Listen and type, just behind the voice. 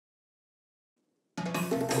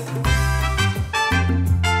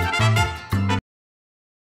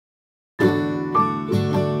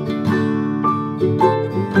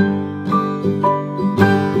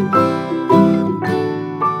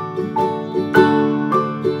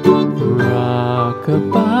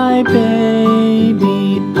Rock-a-bye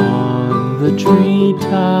baby on the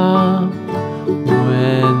treetop.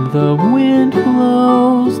 When the wind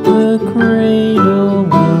blows, the cradle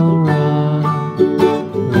will rock.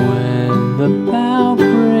 When the bough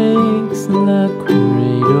breaks, the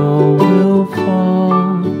cradle will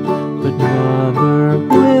fall. But Mother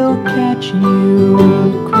will catch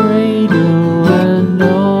you, cradle and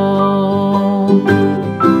all.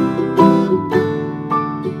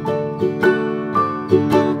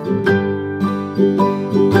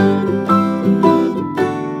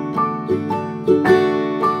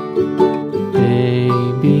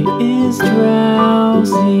 Baby is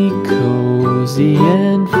drowsy, cozy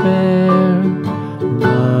and fair.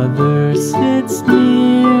 Mother sits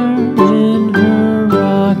near in her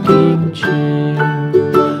rocking chair.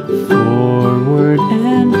 Forward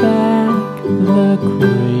and back, the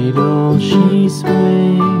cradle she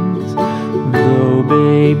swings. Though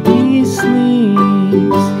baby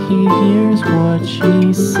sleeps, he hears what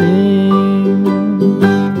she sings.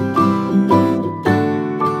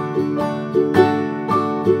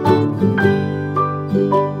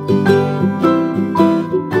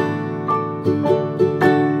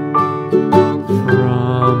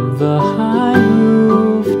 From the high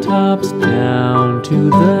rooftops down to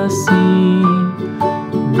the sea,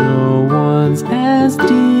 no one's as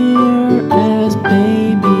dear as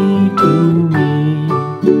baby to me.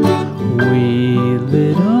 Wee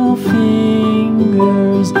little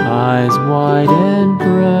fingers, eyes wide and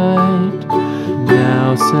bright,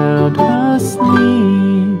 now sound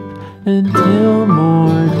asleep until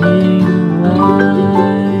morning light.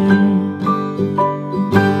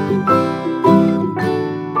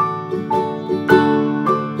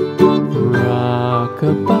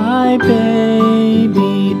 Rock-a-bye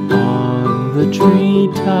baby on the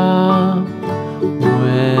treetop.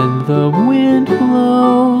 When the wind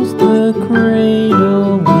blows, the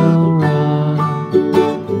cradle will rock.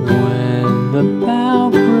 When the bough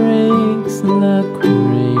breaks, the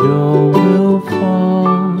cradle will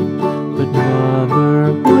fall. But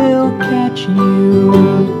Mother will catch you,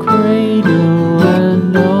 cradle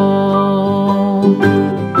and all.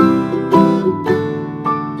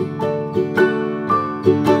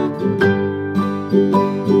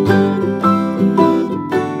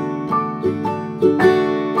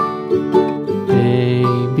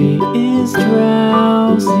 Baby is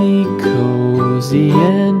drowsy, cozy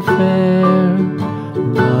and fair.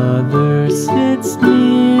 Mother sits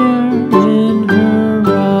near in her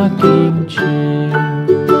rocking chair.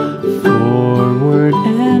 Forward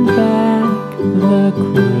and back, the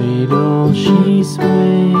cradle she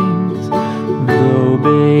swings. Though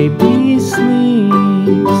baby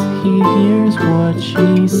sleeps, he hears what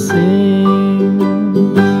she sings.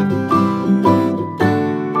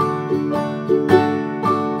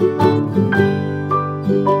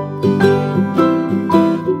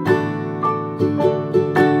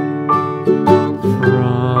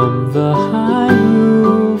 From the high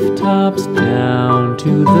rooftops down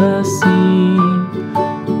to the sea,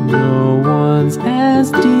 no one's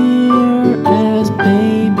as dear as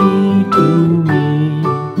baby to me.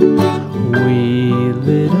 Wee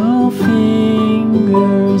little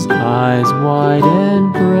fingers, eyes wide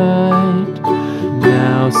and bright,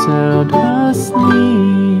 now sound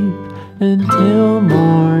asleep until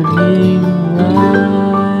morning light.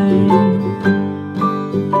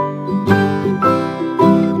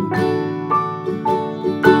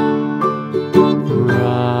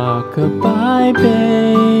 Rock-a-bye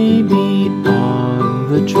baby on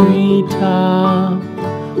the treetop.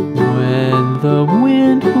 When the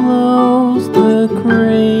wind blows, the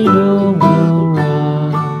cradle will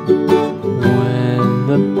rock. When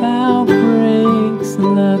the bough breaks,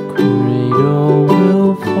 the cradle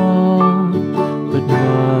will fall. But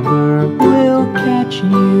Mother will catch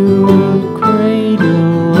you,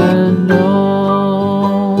 cradle and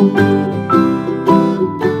all.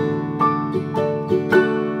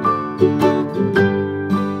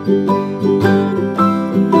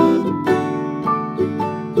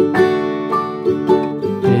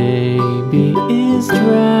 Baby is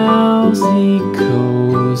drowsy,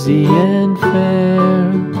 cozy and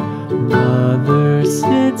fair. Mother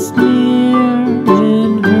sits near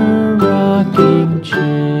in her rocking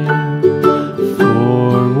chair.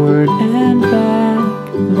 Forward and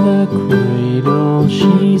back, the cradle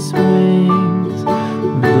she swings.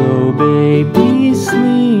 Though baby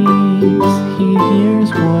sleeps, he hears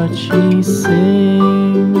what she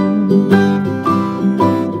sings.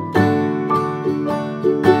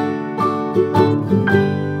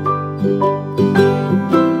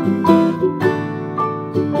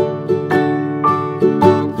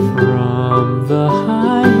 From the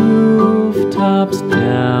high rooftops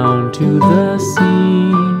down to the sea.